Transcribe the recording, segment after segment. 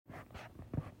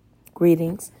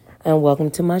Greetings and welcome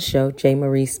to my show, J.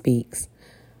 Marie Speaks.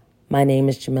 My name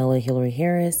is Jamila Hillary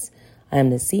Harris. I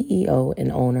am the CEO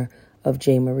and owner of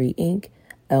J. Marie Inc.,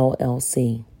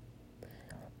 LLC.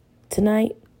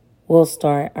 Tonight, we'll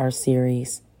start our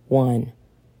series 1,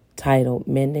 titled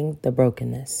Mending the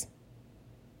Brokenness.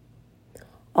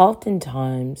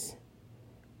 Oftentimes,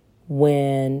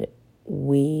 when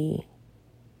we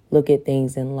look at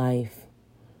things in life,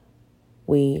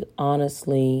 we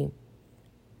honestly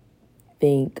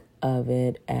think of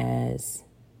it as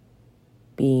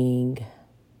being,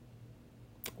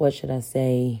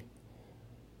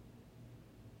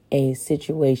 a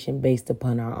situation based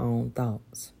upon our own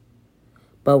thoughts.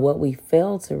 But what we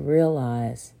fail to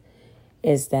realize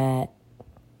is that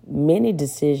many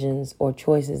decisions or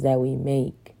choices that we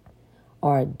make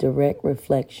are a direct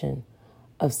reflection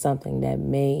of something that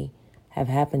may have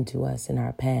happened to us in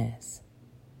our past.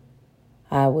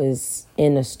 I was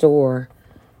in a store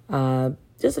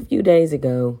just a few days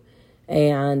ago,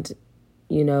 and,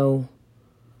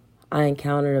 I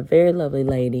encountered a very lovely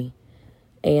lady,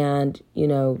 and,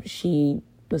 she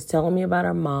was telling me about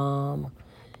her mom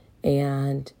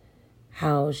and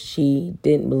how she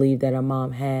didn't believe that her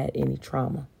mom had any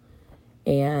trauma.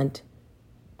 And,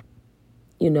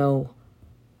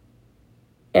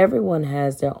 everyone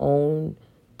has their own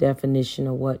definition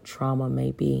of what trauma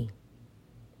may be.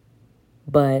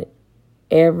 But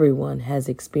everyone has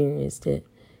experienced it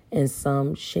in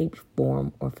some shape,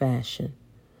 form, or fashion.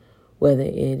 Whether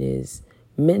it is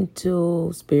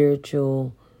mental,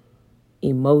 spiritual,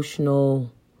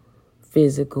 emotional,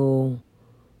 physical,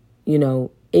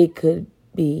 it could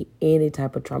be any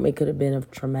type of trauma. It could have been a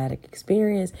traumatic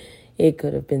experience. It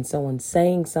could have been someone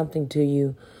saying something to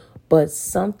you, but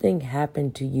something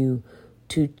happened to you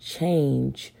to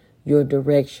change your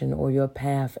direction or your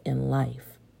path in life.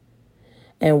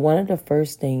 And one of the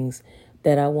first things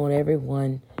that I want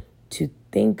everyone to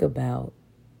think about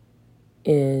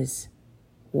is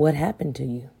what happened to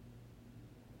you.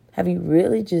 Have you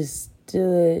really just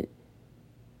stood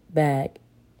back,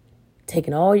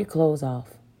 taken all your clothes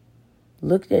off,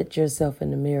 looked at yourself in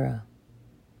the mirror,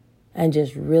 and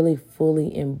just really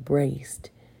fully embraced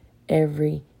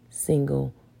every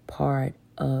single part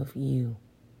of you?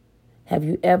 Have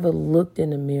you ever looked in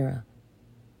the mirror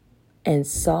and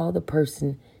saw the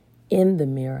person in the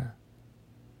mirror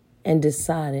and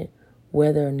decided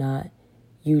whether or not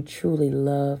you truly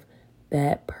love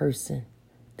that person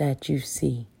that you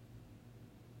see?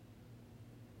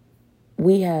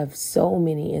 We have so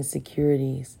many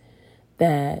insecurities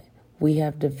that we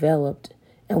have developed,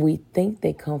 and we think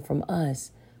they come from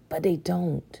us, but they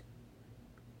don't.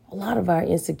 A lot of our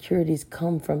insecurities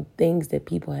come from things that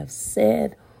people have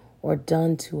said or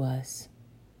done to us.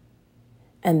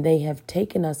 And they have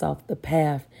taken us off the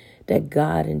path that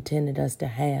God intended us to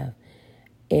have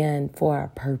and for our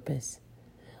purpose.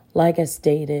 Like I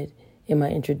stated in my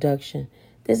introduction,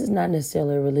 this is not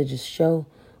necessarily a religious show,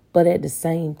 but at the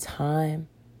same time,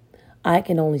 I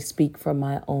can only speak from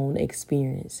my own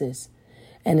experiences.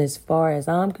 And as far as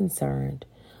I'm concerned,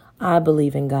 I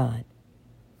believe in God.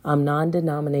 I'm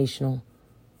non-denominational,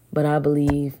 but I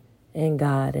believe in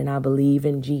God and I believe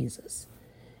in Jesus.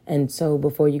 And so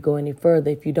before you go any further,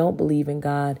 if you don't believe in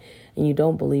God and you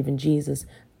don't believe in Jesus,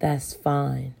 that's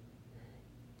fine.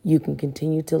 You can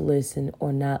continue to listen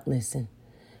or not listen.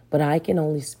 But I can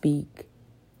only speak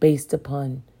based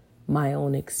upon my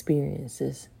own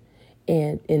experiences,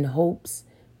 and in hopes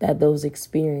that those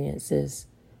experiences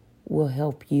will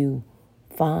help you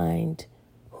find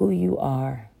who you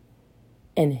are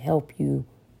and help you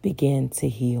begin to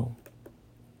heal.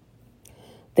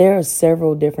 There are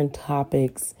several different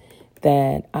topics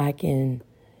that I can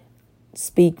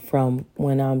speak from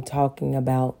when I'm talking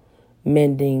about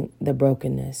mending the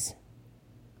brokenness.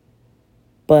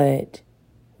 But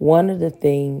one of the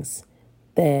things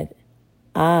that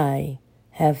I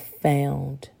have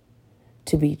found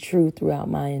to be true throughout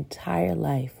my entire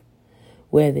life,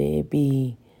 whether it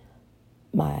be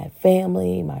my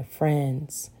family, my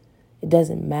friends, it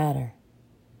doesn't matter.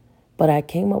 But I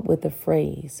came up with a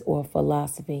phrase or a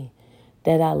philosophy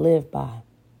that I live by.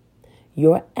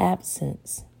 Your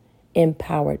absence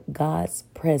empowered God's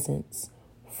presence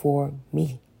for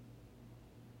me.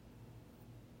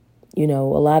 A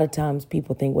lot of times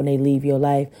people think when they leave your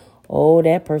life, oh,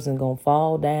 that person's going to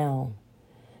fall down,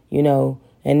 and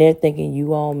they're thinking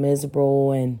you all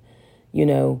miserable and,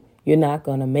 you're not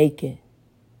going to make it.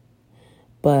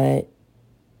 But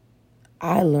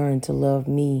I learned to love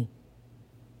me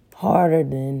harder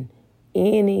than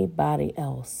anybody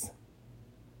else.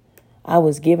 I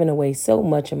was giving away so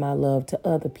much of my love to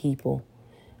other people.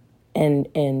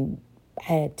 And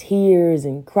had tears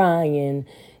and crying,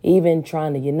 even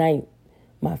trying to unite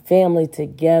my family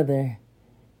together.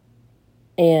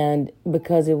 And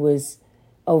because it was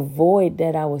a void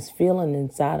that I was feeling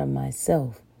inside of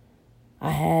myself,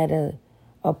 I had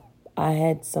I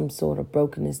had some sort of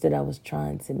brokenness that I was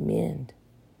trying to mend.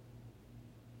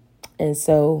 And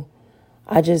so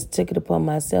I just took it upon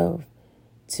myself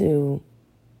to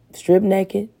strip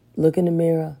naked, look in the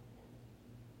mirror,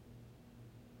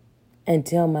 and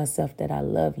tell myself that I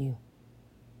love you.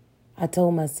 I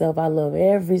told myself I love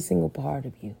every single part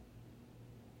of you.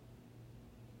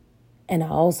 And I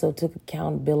also took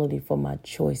accountability for my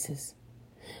choices.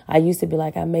 I used to be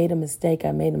like, I made a mistake.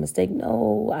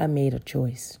 No, I made a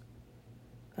choice.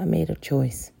 I made a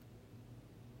choice.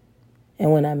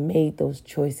 And when I made those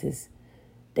choices,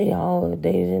 they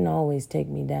didn't always take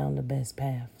me down the best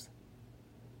paths.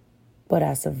 But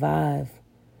I survived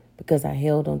because I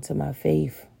held on to my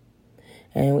faith.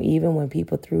 And even when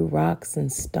people threw rocks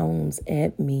and stones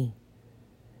at me,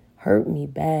 hurt me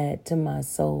bad to my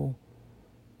soul,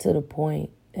 to the point,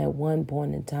 at one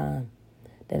point in time,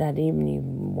 that I didn't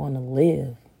even want to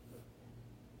live.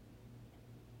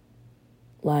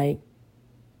 Like,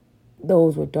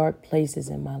 those were dark places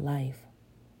in my life.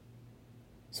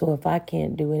 So if I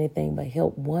can't do anything but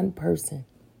help one person,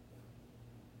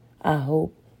 I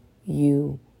hope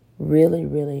you really,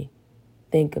 really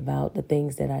think about the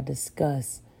things that I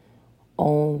discuss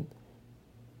on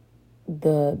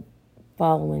the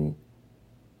following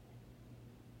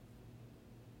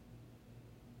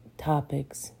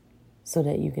topics so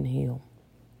that you can heal.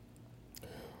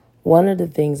 One of the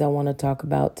things I want to talk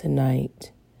about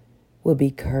tonight will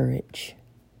be courage.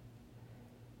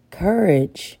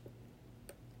 Courage,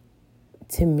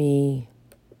 to me,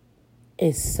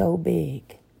 is so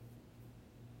big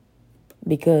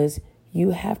because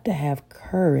you have to have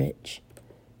courage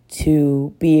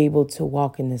to be able to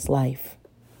walk in this life.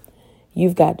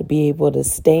 You've got to be able to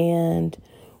stand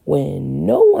when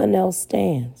no one else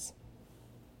stands.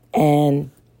 And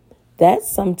that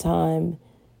sometimes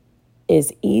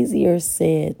is easier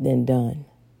said than done.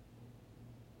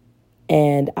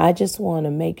 And I just want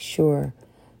to make sure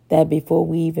that before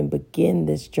we even begin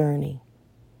this journey,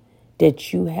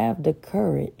 that you have the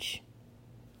courage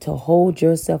to hold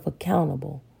yourself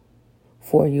accountable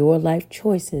for your life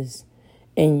choices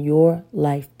and your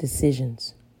life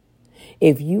decisions.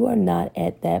 If you are not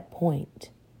at that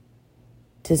point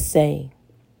to say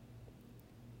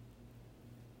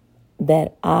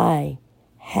that I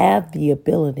have the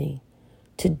ability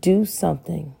to do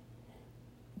something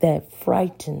that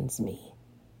frightens me,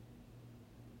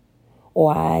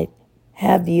 or I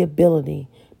have the ability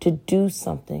to do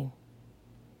something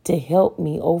to help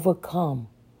me overcome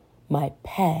my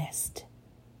past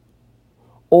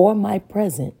or my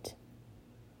present,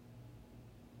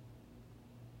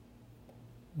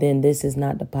 then this is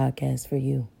not the podcast for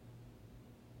you.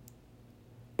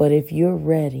 But if you're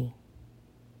ready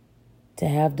to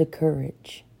have the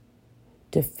courage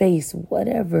to face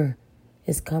whatever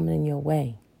is coming in your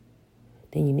way,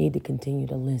 then you need to continue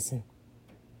to listen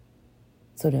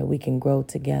so that we can grow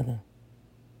together.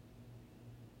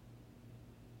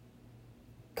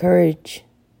 Courage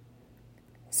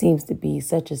seems to be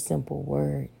such a simple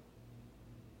word,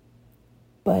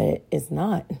 but it's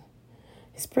not.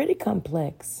 It's pretty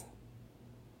complex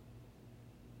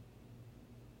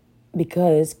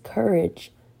because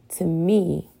courage, to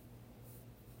me,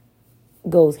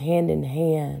 goes hand in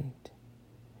hand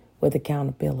with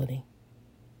accountability.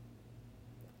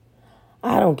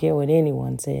 I don't care what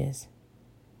anyone says.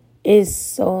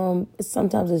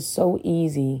 Sometimes it's so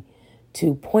easy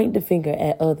to point the finger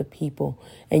at other people,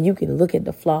 and you can look at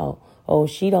the flaw. Oh,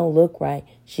 she don't look right.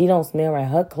 She don't smell right.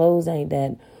 Her clothes ain't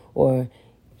that, or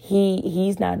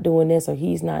he's not doing this, or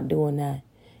he's not doing that.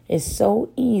 It's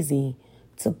so easy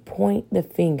to point the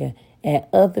finger at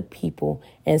other people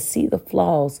and see the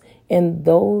flaws in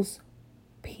those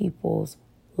people's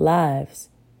lives.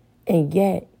 And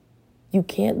yet, you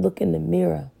can't look in the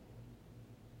mirror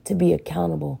to be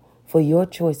accountable for your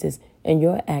choices and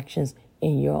your actions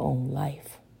in your own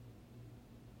life.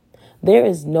 There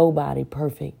is nobody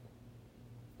perfect.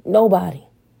 Nobody.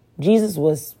 Jesus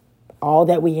was all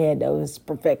that we had. That was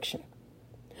perfection.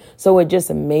 So it just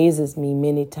amazes me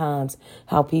many times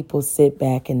how people sit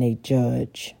back and they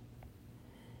judge.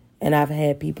 And I've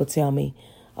had people tell me,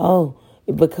 oh,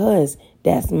 because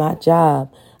that's my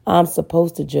job, I'm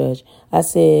supposed to judge. I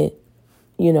said,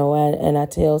 and I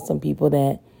tell some people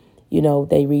that,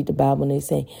 they read the Bible and they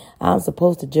say, I'm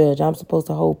supposed to judge. I'm supposed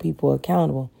to hold people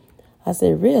accountable. I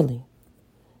said, really?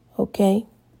 Okay,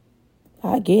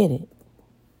 I get it.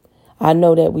 I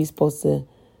know that we're supposed to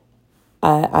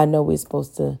I know we're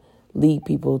supposed to lead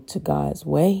people to God's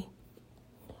way.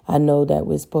 I know that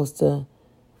we're supposed to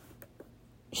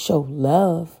show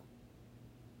love.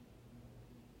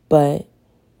 But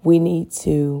we need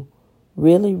to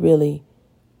really, really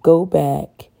go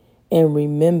back and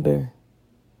remember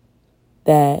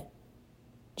that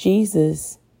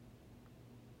Jesus,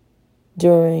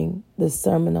 during the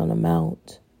Sermon on the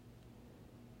Mount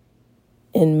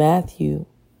in Matthew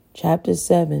chapter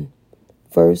 7,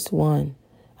 verse 1,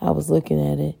 I was looking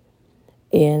at it,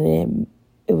 and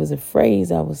it was a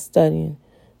phrase I was studying.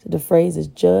 So the phrase is,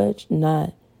 judge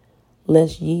not,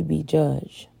 lest ye be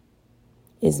judged.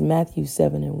 It's Matthew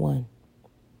 7:1.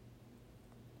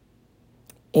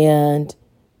 And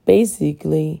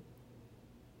basically,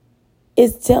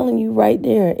 it's telling you right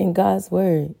there in God's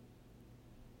word,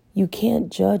 you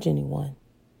can't judge anyone.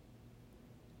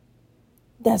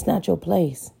 That's not your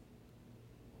place.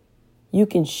 You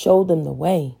can show them the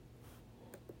way,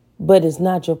 but it's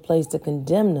not your place to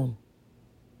condemn them.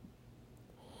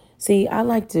 See, I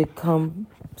like to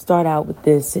start out with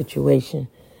this situation.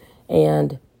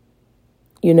 And,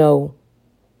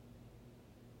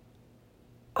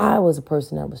 I was a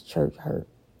person that was church hurt.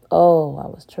 Oh, I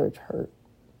was church hurt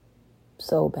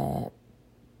so bad.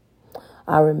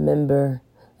 I remember,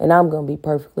 and I'm going to be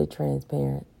perfectly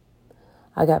transparent,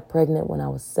 I got pregnant when I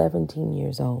was 17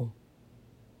 years old.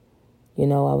 I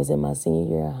was in my senior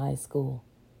year of high school.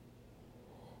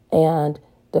 And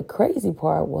the crazy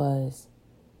part was,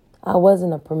 I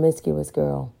wasn't a promiscuous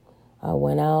girl. I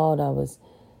went out,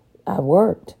 I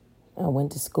worked, I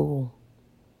went to school.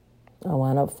 I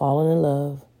wound up falling in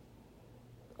love.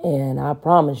 And I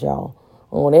promise y'all,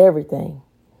 on everything,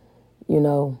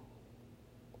 the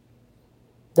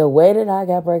way that I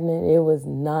got pregnant, it was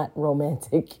not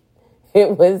romantic.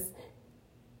 It was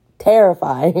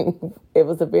terrifying. It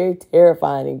was a very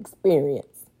terrifying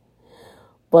experience.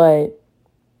 But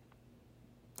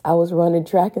I was running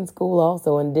track in school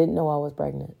also and didn't know I was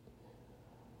pregnant.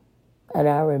 And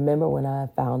I remember when I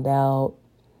found out,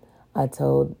 I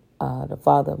told the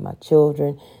father of my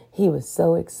children. He was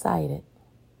so excited.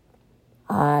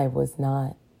 I was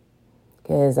not,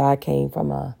 because I come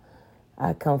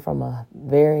from a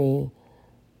very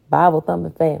Bible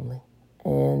thumping family.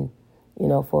 And,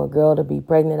 for a girl to be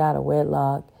pregnant out of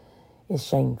wedlock is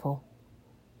shameful,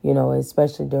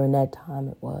 especially during that time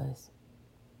it was.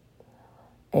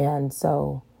 And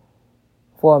so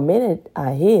for a minute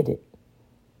I hid it,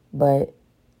 but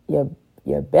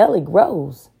your belly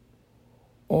grows.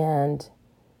 And,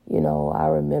 I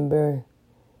remember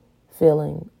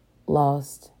feeling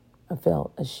lost. I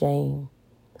felt ashamed.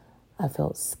 I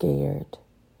felt scared.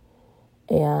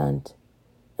 And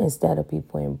instead of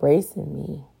people embracing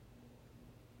me,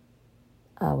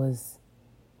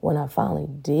 when I finally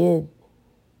did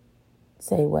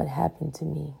say what happened to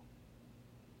me,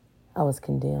 I was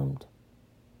condemned.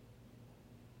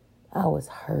 I was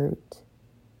hurt.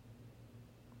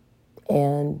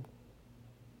 And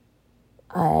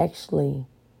I actually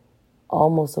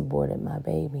almost aborted my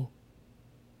baby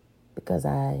because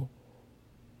I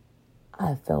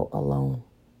felt alone,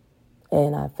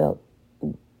 and I felt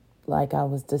like I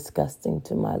was disgusting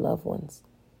to my loved ones.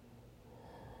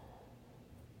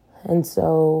 And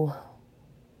so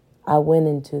I went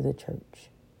into the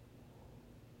church,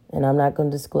 and I'm not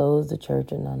going to disclose the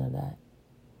church or none of that,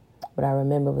 but I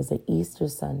remember it was an Easter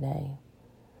Sunday,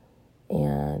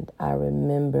 and I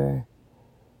remember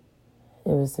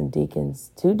there was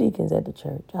two deacons at the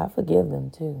church. I forgive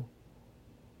them too.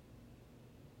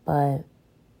 But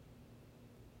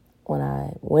when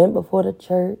I went before the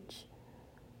church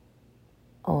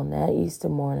on that Easter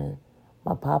morning,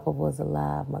 my papa was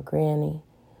alive, my granny,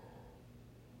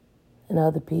 and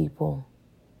other people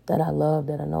that I love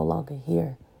that are no longer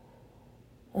here.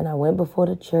 And I went before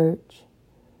the church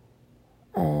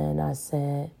and I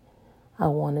said I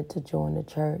wanted to join the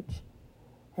church.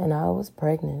 And I was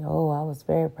pregnant. Oh, I was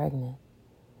very pregnant.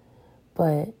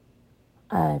 But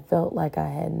I felt like I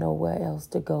had nowhere else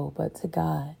to go but to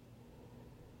God,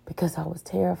 because I was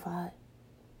terrified.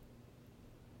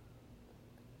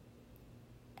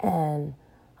 And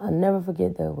I'll never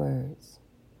forget their words.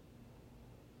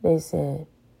 They said,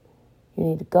 you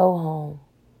need to go home,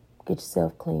 get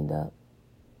yourself cleaned up,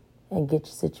 and get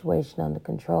your situation under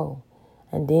control,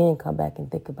 and then come back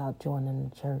and think about joining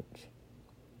the church.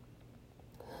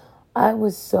 I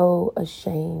was so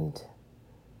ashamed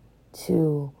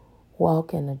to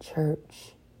walk in a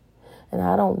church. And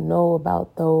I don't know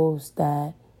about those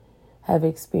that have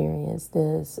experienced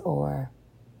this or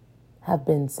have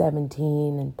been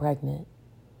 17 and pregnant.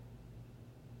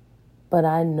 But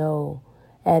I know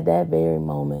at that very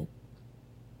moment,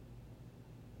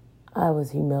 I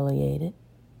was humiliated.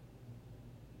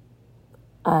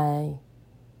 I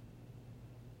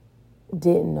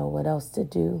didn't know what else to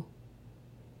do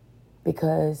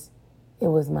because it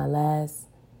was my last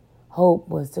hope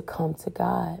was to come to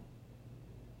God.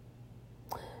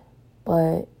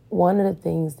 But one of the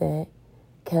things that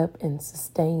kept and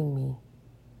sustained me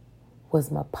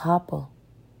was my papa.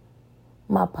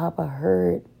 My papa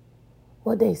heard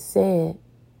what they said,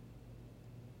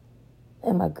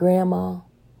 and my grandma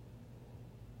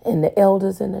and the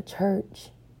elders in the church.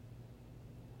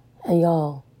 And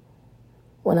y'all,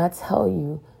 when I tell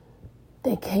you,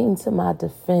 they came to my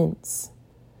defense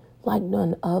like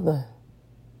none other.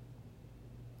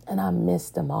 And I miss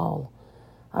them all.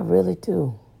 I really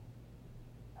do.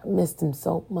 I miss them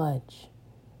so much.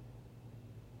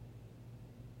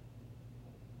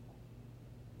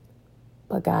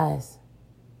 But guys,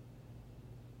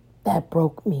 that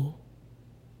broke me.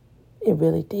 It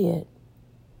really did.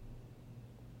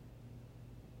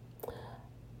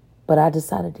 But I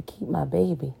decided to keep my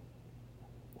baby.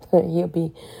 He'll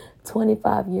be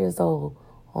 25 years old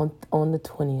on the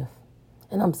 20th.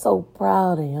 And I'm so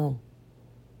proud of him.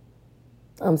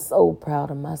 I'm so proud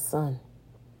of my son.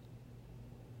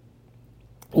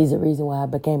 He's the reason why I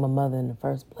became a mother in the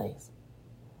first place.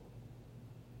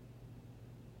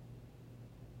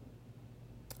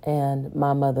 And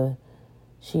my mother,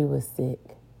 she was sick.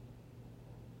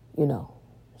 You know,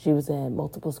 she had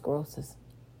multiple sclerosis.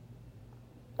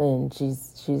 And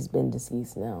she's been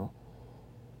deceased now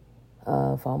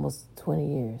for almost 20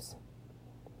 years.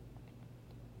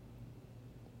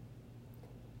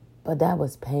 But that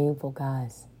was painful,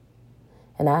 guys.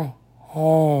 And I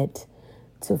had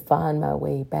to find my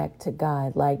way back to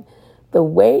God. Like the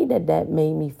way that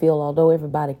made me feel, although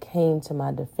everybody came to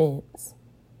my defense,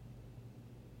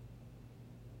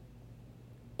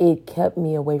 it kept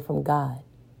me away from God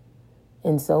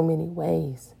in so many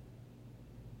ways.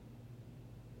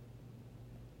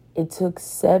 It took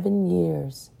 7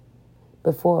 years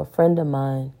before a friend of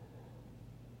mine,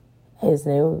 his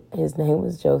name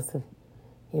was Joseph.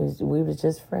 We were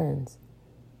just friends.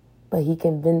 But he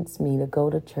convinced me to go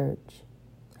to church.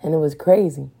 And it was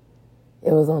crazy.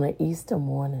 It was on an Easter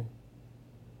morning.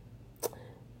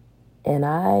 And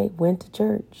I went to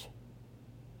church.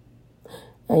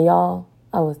 And y'all,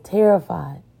 I was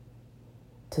terrified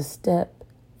to step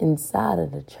inside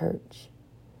of the church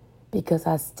because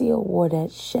I still wore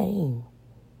that shame.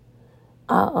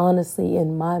 I honestly,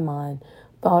 in my mind,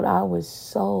 thought I was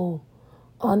so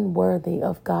unworthy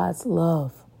of God's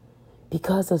love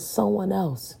because of someone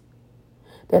else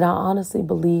that I honestly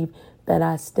believed that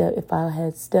if I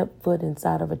had stepped foot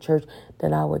inside of a church,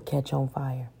 that I would catch on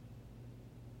fire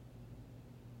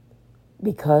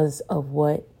because of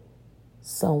what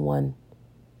someone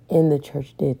in the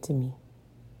church did to me,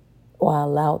 or I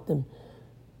allowed them,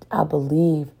 I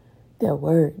believe their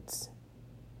words.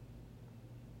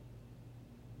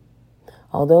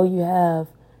 Although you have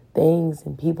things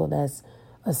and people that's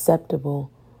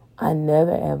acceptable, I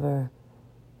never ever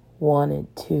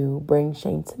wanted to bring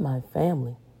shame to my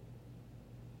family.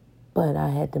 But I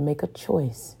had to make a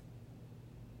choice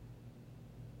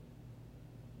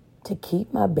to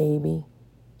keep my baby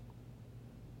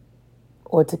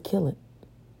or to kill it.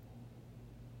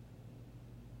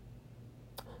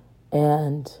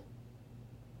 And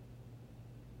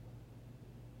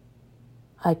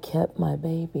I kept my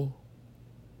baby.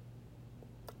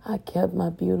 I kept my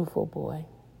beautiful boy.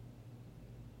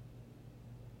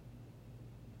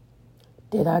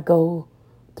 Did I go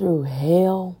through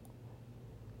hell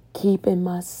keeping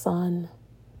my son?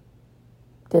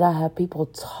 Did I have people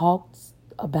talk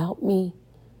about me?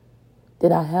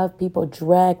 Did I have people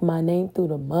drag my name through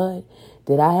the mud?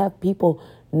 Did I have people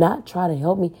not try to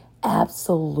help me?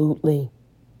 Absolutely.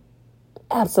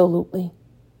 Absolutely.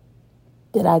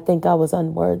 Did I think I was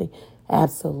unworthy?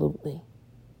 Absolutely.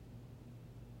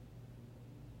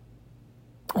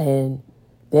 And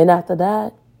then after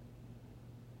that,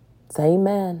 same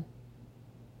man.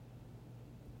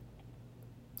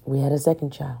 We had a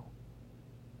second child.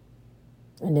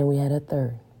 And then we had a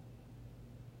third.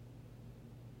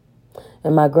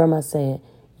 And my grandma said,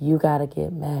 you got to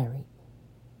get married.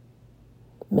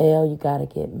 Mel, you got to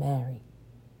get married.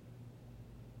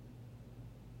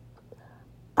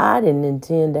 I didn't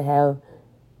intend to have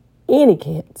any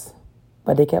kids,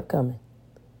 but they kept coming.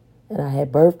 And I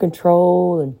had birth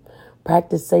control and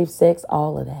practiced safe sex,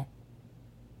 all of that.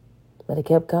 But it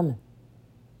kept coming.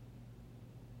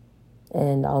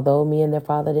 And although me and their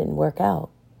father didn't work out,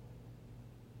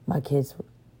 my kids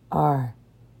are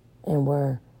and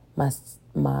were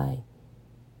my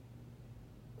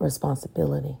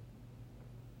responsibility.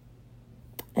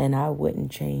 And I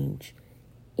wouldn't change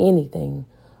anything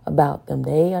about them.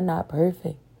 They are not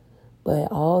perfect,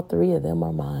 but all three of them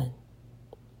are mine.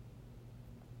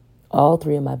 All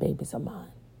three of my babies are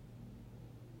mine.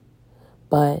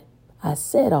 But I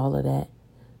said all of that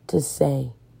to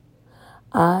say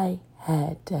I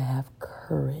had to have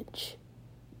courage.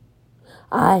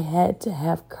 I had to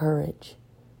have courage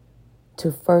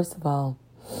to, first of all,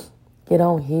 get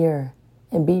on here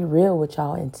and be real with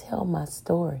y'all and tell my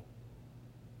story.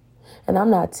 And I'm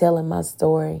not telling my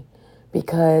story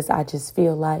because I just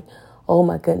feel like, oh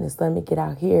my goodness, let me get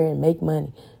out here and make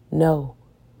money. No,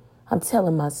 I'm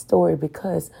telling my story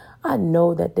because I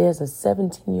know that there's a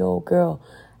 17-year-old girl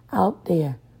out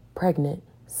there pregnant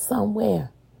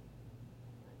somewhere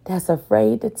that's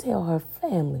afraid to tell her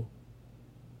family.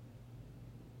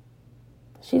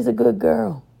 She's a good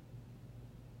girl.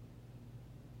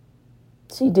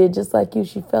 She did just like you.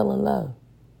 She fell in love.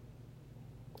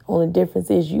 Only difference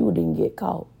is you didn't get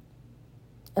caught.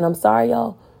 And I'm sorry,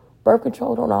 y'all, birth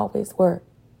control don't always work.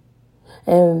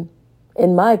 And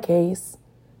in my case,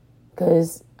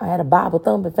 because I had a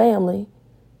Bible-thumping family,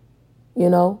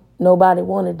 nobody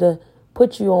wanted to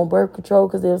put you on birth control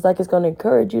because it was like it's going to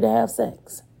encourage you to have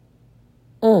sex.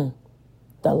 The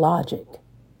logic.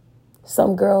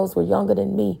 Some girls were younger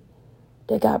than me.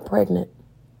 They got pregnant.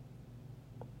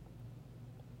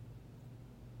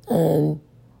 And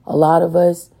a lot of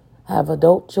us have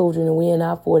adult children and we're in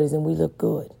our 40s and we look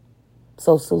good.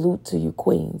 So salute to you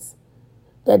queens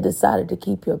that decided to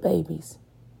keep your babies.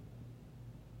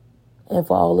 And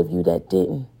for all of you that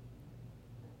didn't,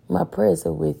 my prayers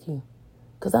are with you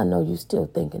because I know you're still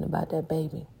thinking about that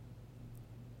baby.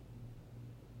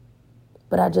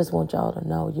 But I just want y'all to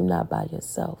know you're not by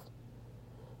yourself.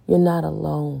 You're not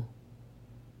alone.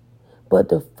 But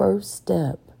the first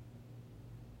step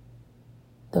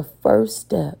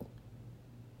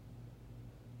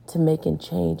to making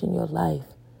change in your life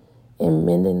and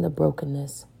mending the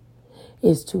brokenness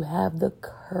is to have the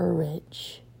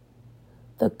courage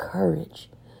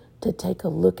to take a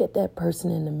look at that person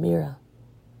in the mirror.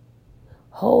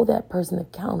 Hold that person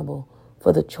accountable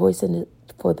for the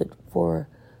for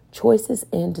choices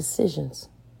and decisions.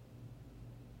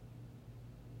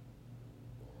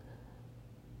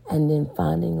 And then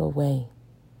finding a way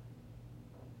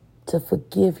to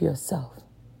forgive yourself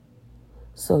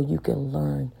so you can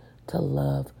learn to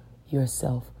love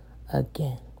yourself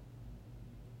again.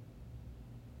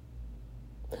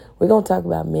 We're going to talk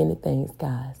about many things,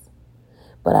 guys,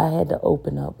 but I had to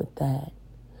open up with that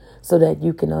so that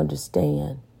you can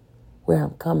understand where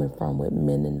I'm coming from with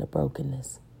mending the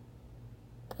brokenness.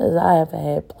 Because I have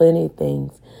had plenty of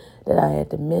things that I had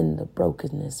to mend the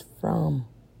brokenness from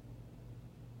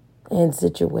and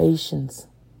situations.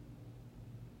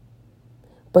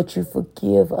 But you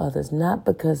forgive others, not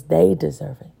because they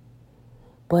deserve it,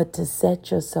 but to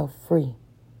set yourself free.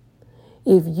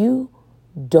 If you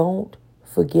don't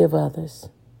forgive others,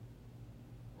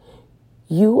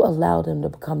 you allow them to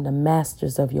become the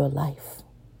masters of your life.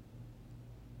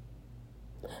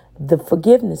 The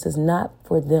forgiveness is not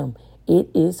for them. It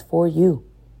is for you.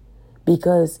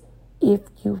 Because if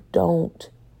you don't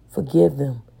forgive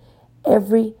them,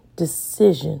 every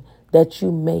decision that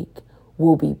you make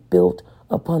will be built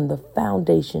upon the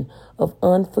foundation of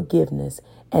unforgiveness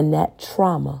and that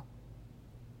trauma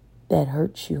that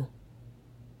hurts you.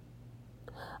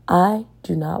 I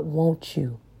do not want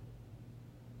you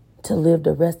to live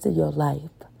the rest of your life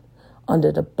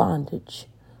under the bondage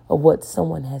of what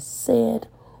someone has said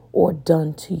or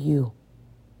done to you.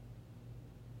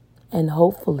 And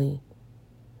hopefully,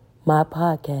 my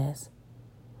podcast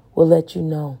will let you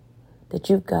know that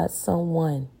you've got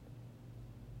someone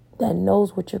that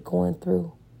knows what you're going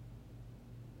through,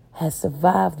 has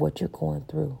survived what you're going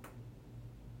through,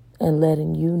 and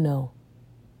letting you know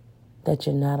that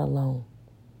you're not alone,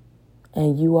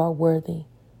 and you are worthy,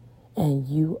 and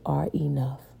you are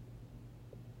enough.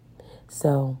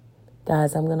 So,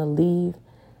 guys, I'm going to leave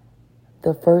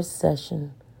the first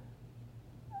session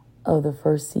of the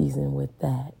first season with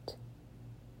that.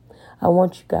 I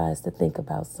want you guys to think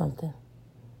about something.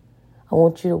 I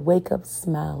want you to wake up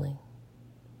smiling.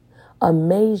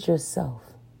 Amaze yourself.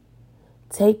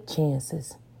 Take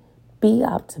chances. Be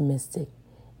optimistic.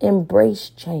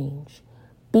 Embrace change.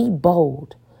 Be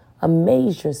bold.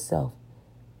 Amaze yourself.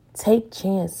 Take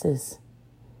chances.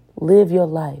 Live your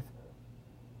life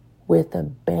with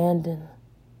abandon.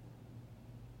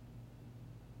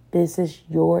 This is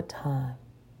your time.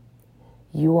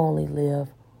 You only live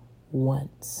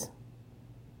once.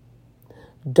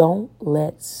 Don't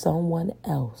let someone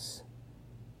else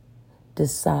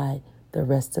decide the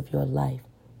rest of your life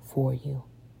for you.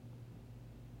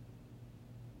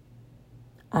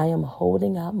 I am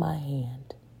holding out my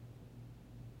hand,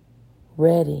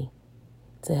 ready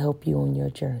to help you on your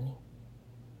journey.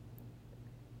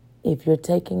 If you're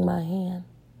taking my hand,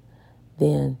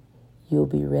 then you'll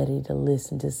be ready to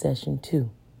listen to session 2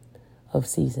 of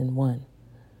season 1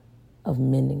 of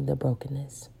Mending the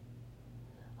Brokenness.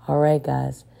 All right,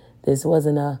 guys, this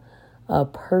wasn't a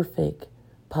perfect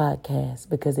podcast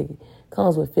because it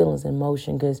comes with feelings and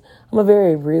emotion, because I'm a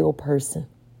very real person.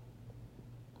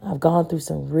 I've gone through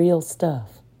some real stuff.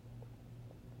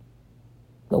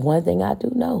 But one thing I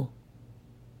do know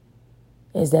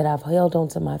is that I've held on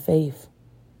to my faith.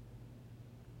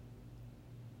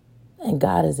 And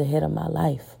God is ahead of my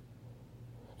life.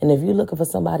 And if you're looking for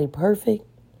somebody perfect,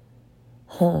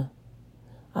 I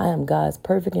am God's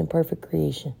perfect and perfect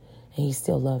creation, and He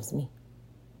still loves me.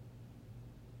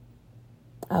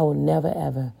 I will never,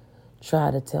 ever try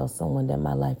to tell someone that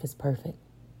my life is perfect,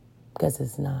 because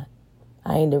it's not.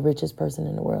 I ain't the richest person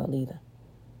in the world either.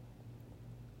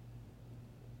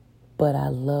 But I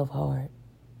love hard.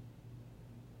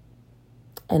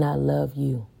 And I love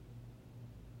you.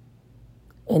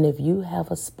 And if you have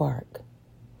a spark,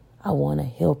 I want to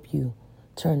help you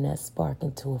turn that spark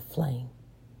into a flame,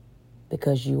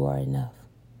 because you are enough.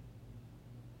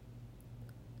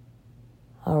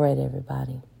 All right,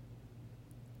 everybody.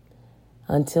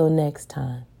 Until next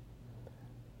time,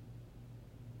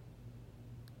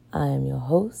 I am your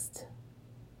host,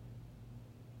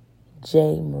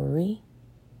 J. Marie.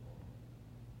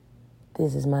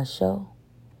 This is my show,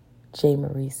 J.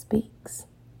 Marie Speaks.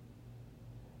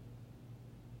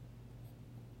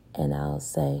 And I'll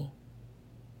say,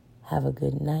 have a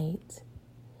good night,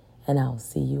 and I'll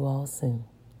see you all soon.